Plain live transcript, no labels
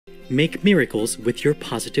Make Miracles with Your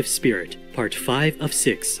Positive Spirit, Part 5 of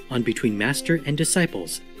 6 on Between Master and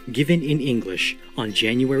Disciples, given in English on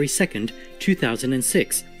January 2nd,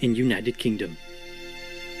 2006 in United Kingdom.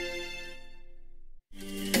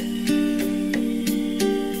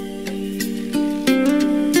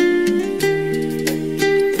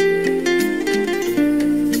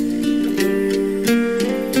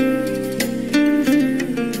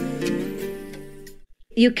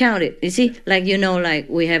 You count it, you see, like like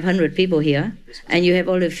we have 100 people here, and you have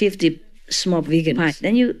only 50 small vegan pies.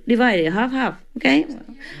 Then you divide it half, okay?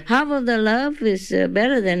 Half of the love is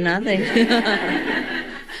better than nothing.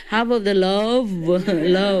 Half of the love.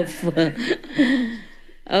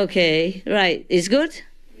 Okay, right, it's good?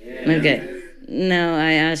 Yeah. Okay, now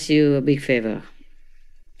I ask you a big favor.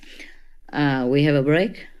 We have a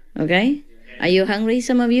break, okay? Are you hungry,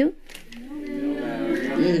 some of you?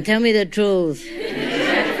 Tell me the truth.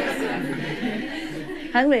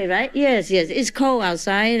 Hungry, right? Yes. It's cold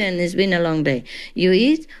outside and it's been a long day. You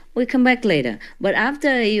eat, we come back later. But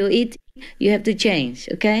after you eat, you have to change,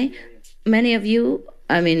 okay? Many of you,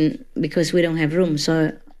 because we don't have room,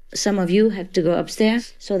 so some of you have to go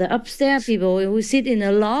upstairs. So the upstairs people who sit in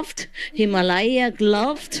a loft, Himalaya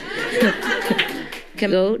loft,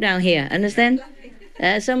 can go down here, understand?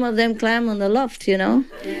 Some of them climb on the loft,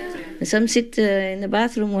 Some sit in the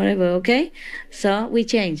bathroom, whatever, okay? So we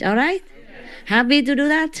change, all right? Happy to do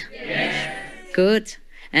that? Yes. Good.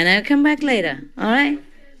 And I'll come back later, all right?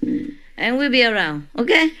 And we'll be around,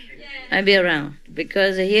 okay? Yes. I'll be around.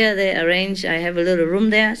 Because here they arrange, I have a little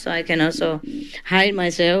room there, so I can also hide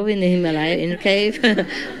myself in the Himalaya, in the cave,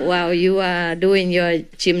 while you are doing your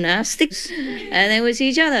gymnastics. And then we see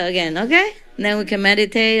each other again, okay? And then we can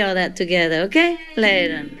meditate all that together, okay?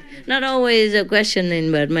 Later. Not always a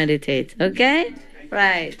questioning, but meditate, okay?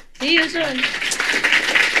 Right. See you soon.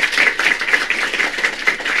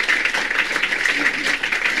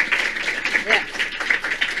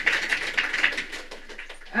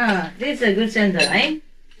 This is a good center, eh?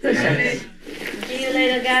 Good center. See you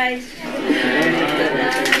later, guys.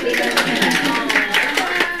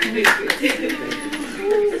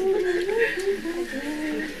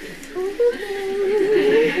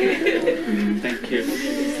 Thank you.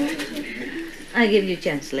 I'll give you a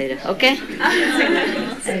chance later, okay?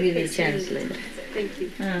 I'll give you a chance later. Thank you.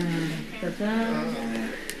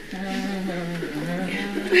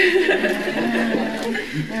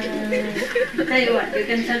 Tell you what, you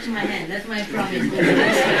can touch my hand. That's my promise.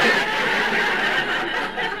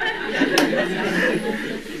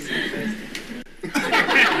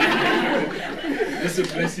 That's a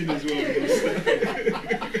blessing as well.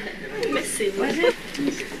 Blessing. What's it?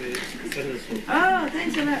 Oh,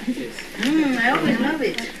 thanks a lot. I always love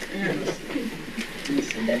it.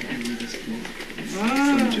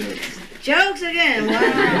 Jokes again.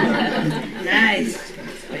 Wow. Nice.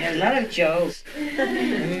 We have a lot of jokes.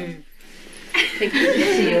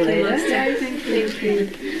 See you later. Thank you.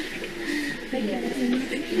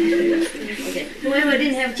 Okay. Whoever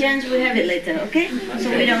didn't have chance, we have it later, okay? So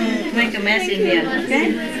we don't make a mess in here,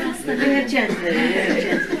 okay? We have chance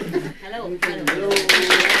later. Hello. You can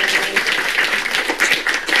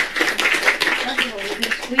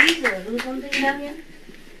squeeze or do something down here?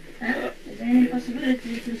 Huh? Is there any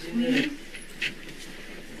possibility to squeeze?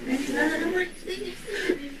 No.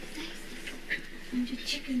 I'm just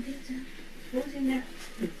checking things out. Who's in there?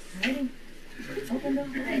 Hiding. Open the door.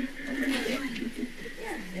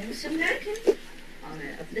 Yeah, there's some American.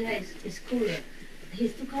 Alright, up there is cooler.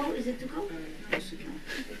 He's too cold? Is it too cold?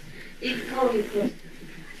 It's cold, you close it.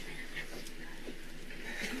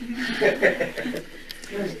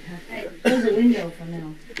 Close it, huh? Hey, close the window for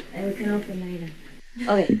now. And we can open later.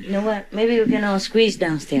 Okay, you know what? Maybe we can all squeeze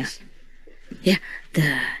downstairs. Yeah,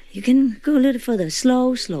 you can go a little further.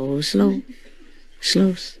 Slow.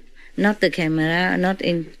 Not the camera, not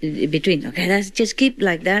in between. Okay, let's just keep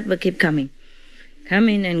like that, but keep coming.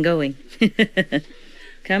 Coming and going.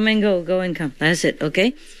 Come and go and come. That's it,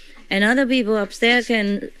 okay? And other people upstairs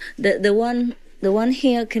can, the one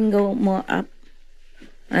here can go more up.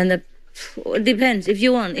 And it depends if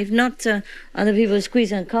you want. If not, other people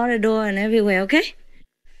squeeze on corridor and everywhere, okay?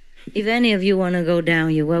 If any of you want to go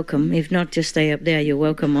down, you're welcome. If not, just stay up there. You're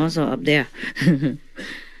welcome also up there.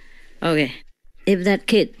 Okay. If that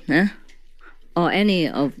kid, or any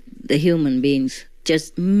of the human beings,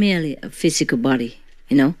 just merely a physical body,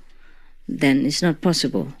 then it's not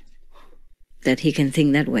possible that he can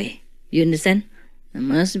think that way. You understand? There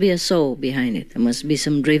must be a soul behind it. There must be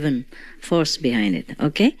some driven force behind it,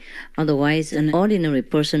 okay? Otherwise, an ordinary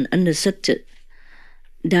person under such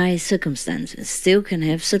dire circumstances still can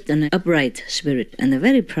have such an upright spirit. And they're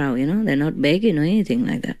very proud, they're not begging or anything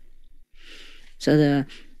like that. So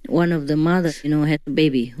one of the mothers, had a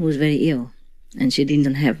baby who was very ill, and she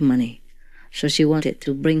didn't have money. So she wanted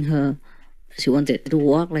to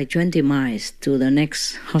walk like 20 miles to the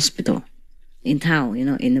next hospital in town,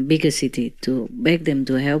 in a bigger city, to beg them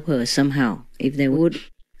to help her somehow, if they would.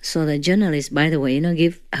 So the journalist, by the way,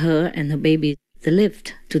 give her and her baby the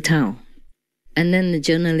lift to town. And then the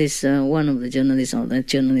journalist, one of the journalists, or that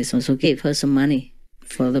journalist also gave her some money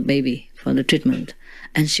for the baby, for the treatment.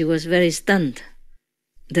 And she was very stunned.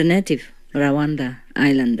 The native Rwanda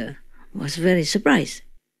islander was very surprised.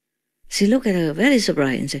 She looked at her very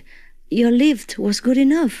surprised and said, "Your lift was good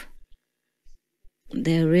enough."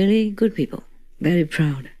 They're really good people, very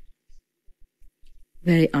proud,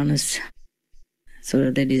 very honest, so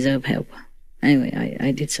that they deserve help. Anyway,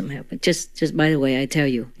 I did some help. But just by the way, I tell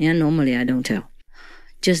you, normally I don't tell.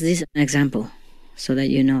 Just this example, so that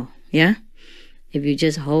you know, If you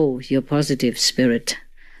just hold your positive spirit,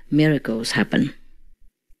 miracles happen.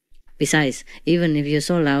 Besides, even if you're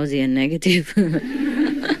so lousy and negative,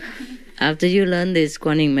 after you learn this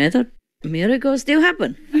QUÁNing method, miracles still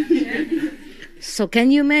happen. So can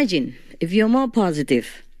you imagine, if you're more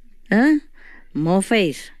positive, more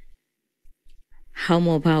faith, how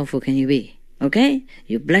more powerful can you be? Okay?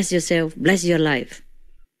 You bless yourself, bless your life,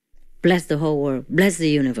 bless the whole world, bless the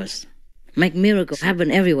universe. Make miracles happen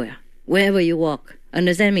everywhere, wherever you walk.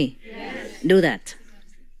 Understand me? Yes. Do that.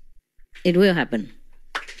 It will happen.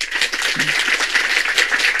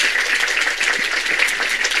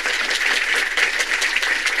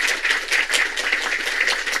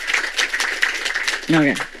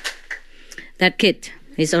 Okay. That kid,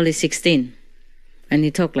 he's only 16, and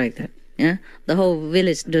he talk like that. The whole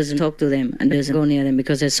village doesn't talk to them and doesn't go near them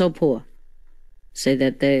because they're so poor. Say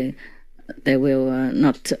that they will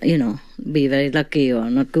not, be very lucky or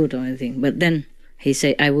not good or anything. But then he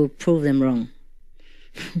say, "I will prove them wrong."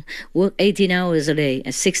 Work 18 hours a day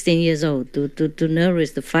at 16 years old to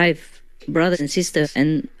nourish the 5 brothers and sisters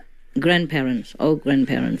and grandparents, all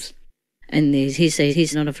grandparents. And he says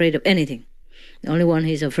he's not afraid of anything. The only one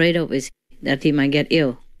he's afraid of is that he might get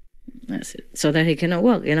ill. That's it. So that he cannot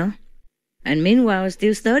work, And meanwhile,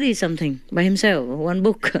 still study something by himself, one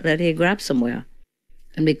book that he grabbed somewhere.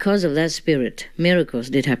 And because of that spirit, miracles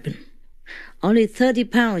did happen. Only 30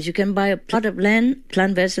 pounds, you can buy a plot of land,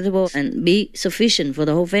 plant vegetables, and be sufficient for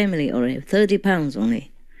the whole family already. 30 pounds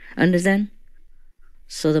only. Understand?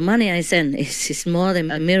 So the money I send is more than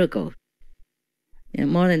a miracle.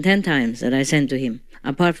 More than 10 times that I send to him,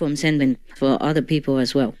 apart from sending for other people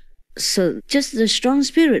as well. So just the strong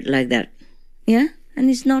spirit like that. And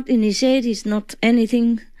he's not initiated, he's not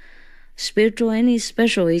anything spiritual, any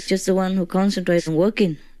special. He's just the one who concentrates on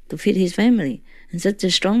working to feed his family. And such a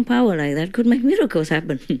strong power like that could make miracles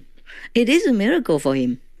happen. It is a miracle for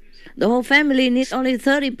him. The whole family needs only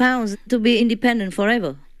 30 pounds to be independent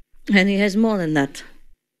forever. And he has more than that.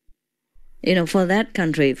 For that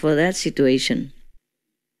country, for that situation.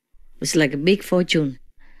 It's like a big fortune.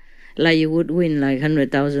 Like you would win like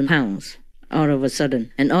 100,000 pounds all of a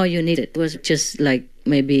sudden. And all you needed was just like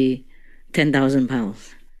maybe 10,000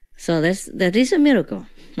 pounds. So that is a miracle,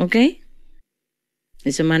 okay?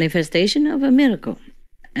 It's a manifestation of a miracle.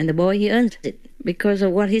 And the boy, he earned it because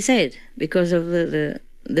of what he said, because of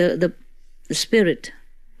the spirit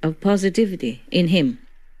of positivity in him,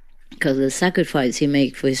 because of the sacrifice he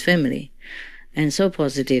made for his family. And so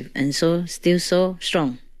positive and still so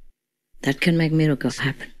strong. That can make miracles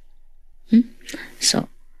happen. So,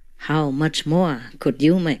 how much more could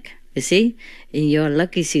you make, you see, in your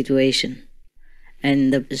lucky situation?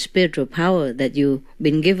 And the spiritual power that you've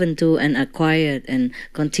been given to and acquired and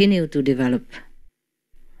continue to develop.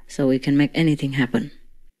 So we can make anything happen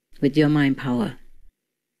with your mind power.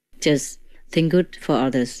 Just think good for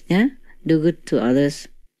others, Do good to others.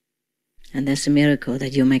 And that's a miracle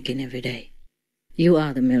that you're making every day. You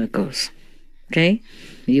are the miracles, okay?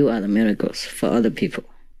 You are the miracles for other people,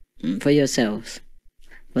 for yourselves,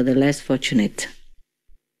 for the less fortunate.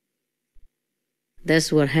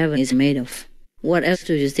 That's what heaven is made of. What else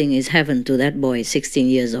do you think is heaven to that boy, 16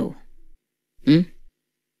 years old?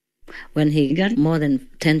 When he got more than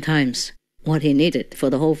 10 times what he needed for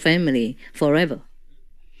the whole family forever,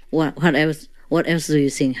 what else do you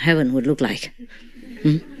think heaven would look like?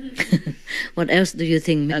 What else do you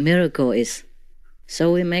think a miracle is?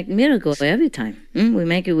 So we make miracles every time. We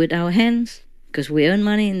make it with our hands, because we earn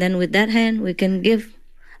money, and then with that hand we can give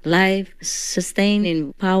life,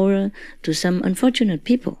 sustaining power to some unfortunate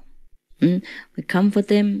people. We comfort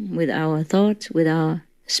them with our thoughts, with our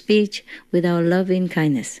speech, with our loving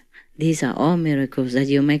kindness. These are all miracles that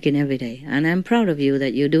you're making every day, and I'm proud of you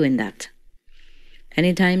that you're doing that.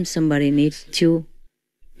 Anytime somebody needs you,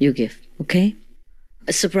 you give, okay?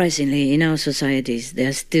 Surprisingly, in our societies, there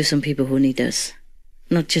are still some people who need us,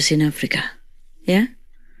 not just in Africa. Yeah?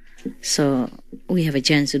 So we have a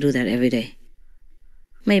chance to do that every day.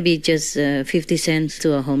 Maybe just 50 cents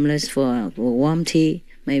to a homeless for warm tea,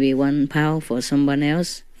 maybe £1 for someone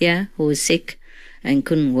else, yeah, who is sick and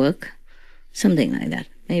couldn't work, something like that.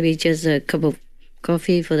 Maybe just a cup of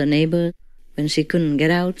coffee for the neighbor when she couldn't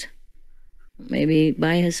get out. Maybe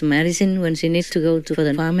buy her some medicine when she needs to go to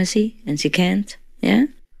the pharmacy and she can't, yeah?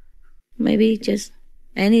 Maybe just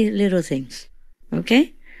any little things,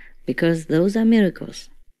 okay? Because those are miracles.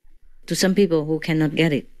 To some people who cannot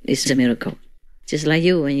get it, it's a miracle. Just like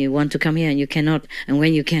you, when you want to come here and you cannot, and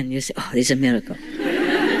when you can, you say, oh, it's a miracle.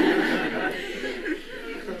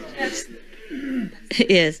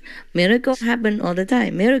 Yes, miracles happen all the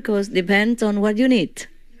time. Miracles depend on what you need.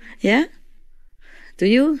 Yeah? To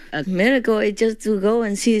you, a miracle is just to go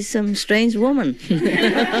and see some strange woman.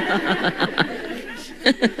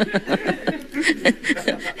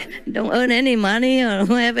 Don't earn any money or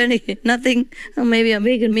don't have nothing. Or maybe a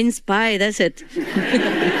big mince pie, that's it.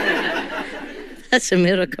 That's a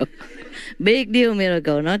miracle. Big deal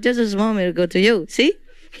miracle, not just a small miracle to you, see?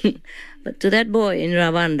 But to that boy in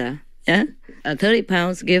Rwanda, yeah, a 30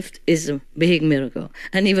 pounds gift is a big miracle.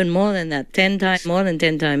 And even more than that, 10 times, more than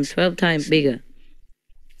 10 times, 12 times bigger.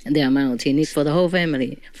 The amount he needs for the whole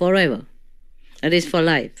family, forever. That is for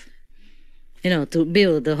life. You know, to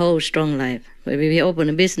build the whole strong life. Maybe we open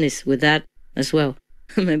a business with that as well.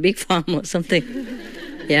 A big farm or something.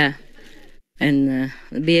 Yeah. And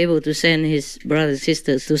be able to send his brothers and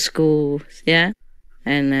sisters to school, yeah?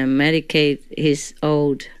 And medicate his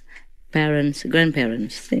old parents,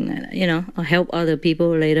 grandparents, thing like that, you know, or help other people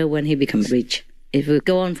later when he becomes rich. It will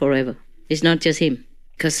go on forever. It's not just him.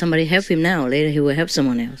 Because somebody help him now, later he will help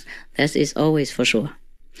someone else. That is always for sure.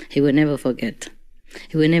 He will never forget.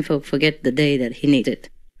 He will never forget the day that he needed it.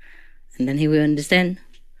 And then he will understand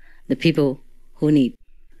the people who need.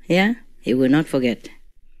 Yeah? He will not forget.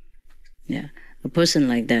 Yeah. A person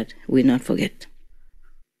like that will not forget.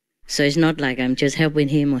 So it's not like I'm just helping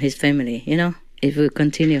him or his family, you know? It will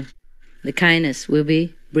continue. The kindness will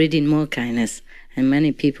be breeding more kindness. And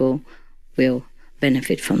many people will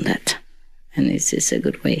benefit from that. And it's a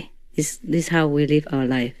good way. This is how we live our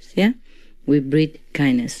lives, yeah? We breed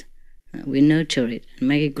kindness. We nurture it and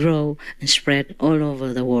make it grow and spread all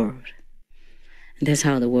over the world. And that's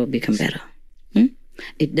how the world becomes better.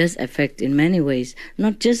 It does affect in many ways,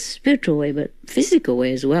 not just spiritual way, but physical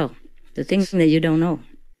way as well. The things that you don't know.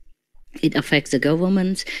 It affects the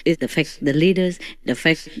governments, it affects the leaders, it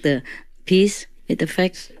affects the peace, it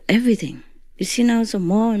affects everything. You see now, so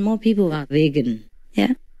more and more people are vegan,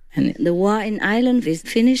 yeah? And the war in Ireland is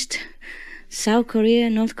finished. South Korea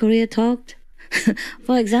and North Korea talked.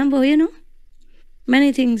 For example, you know,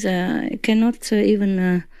 many things I cannot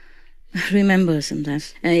even remember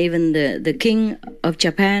sometimes. Even the king of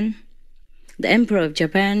Japan, the emperor of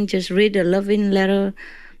Japan, just read a loving letter,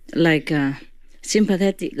 like a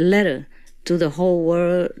sympathetic letter to the whole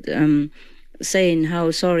world, saying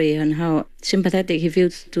how sorry and how sympathetic he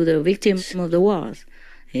feels to the victims of the wars.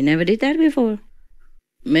 He never did that before.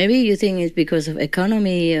 Maybe you think it's because of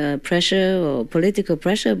economy pressure or political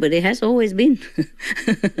pressure, but it has always been.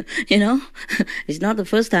 You know, it's not the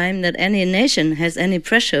first time that any nation has any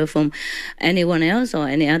pressure from anyone else or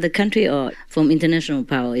any other country or from international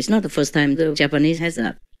power. It's not the first time the Japanese has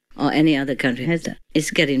that or any other country has that.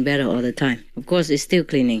 It's getting better all the time. Of course, it's still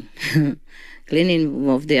cleaning, cleaning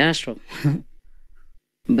of the astral.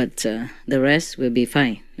 But the rest will be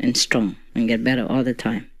fine and strong and get better all the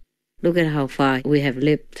time. Look at how far we have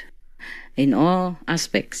lived in all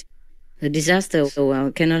aspects. The disaster,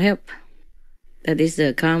 well, cannot help. That is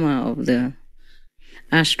the karma of the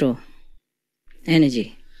astral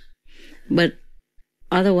energy. But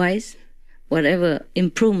otherwise, whatever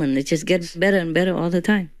improvement, it just gets better and better all the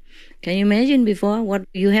time. Can you imagine before what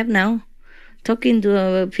you have now? Talking to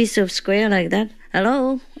a piece of square like that,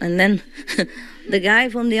 hello, and then the guy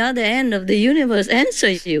from the other end of the universe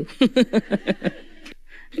answers you.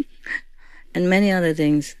 And many other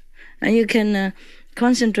things. And you can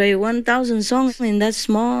concentrate 1,000 songs in that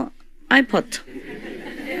small iPod.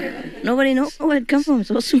 Nobody knows where it comes from,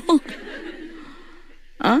 so small.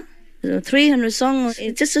 300 songs,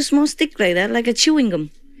 it's just a small stick like that, like a chewing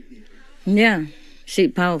gum. Yeah, see,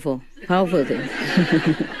 powerful thing.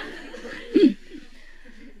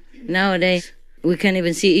 Nowadays, we can't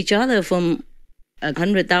even see each other from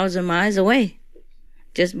 100,000 miles away.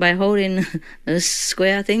 Just by holding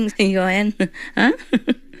square things in your hand.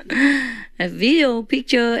 A video,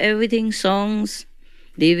 picture, everything, songs,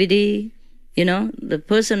 DVD, you know, the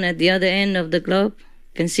person at the other end of the globe,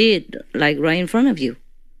 can see it like right in front of you.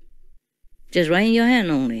 Just right in your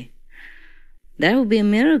hand only. That would be a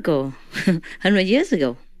miracle 100 years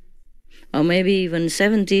ago. Or maybe even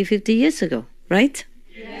 70, 50 years ago, right?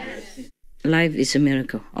 Yes. Life is a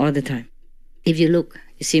miracle all the time. If you look,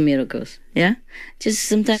 you see miracles, yeah? Just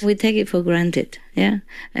sometimes we take it for granted, yeah?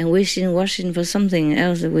 And wishing for something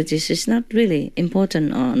else which is not really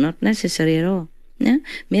important or not necessary at all, yeah?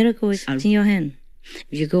 Miracle is in your hand.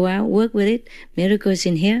 If you go out, work with it, miracle is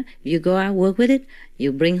in here. If you go out, work with it,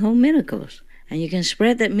 you bring home miracles. And you can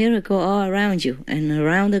spread that miracle all around you and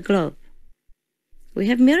around the globe. We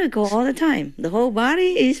have miracle all the time. The whole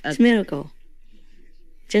body is a miracle.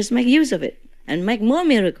 Just make use of it and make more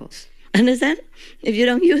miracles. Understand? If you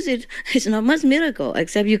don't use it, it's not much miracle,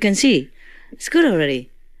 except you can see. It's good already.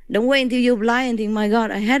 Don't wait until you're blind and think, my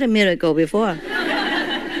God, I had a miracle before.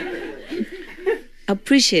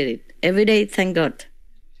 Appreciate it. Every day, thank God.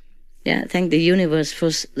 Yeah, thank the universe for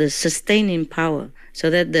the sustaining power, so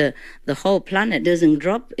that the whole planet doesn't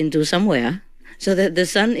drop into somewhere, so that the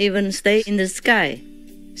sun even stays in the sky,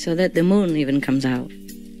 so that the moon even comes out.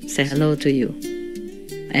 Say hello to you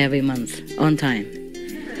every month, on time.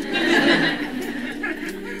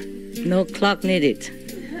 No clock needed.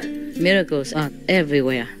 Miracles are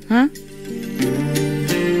everywhere, huh?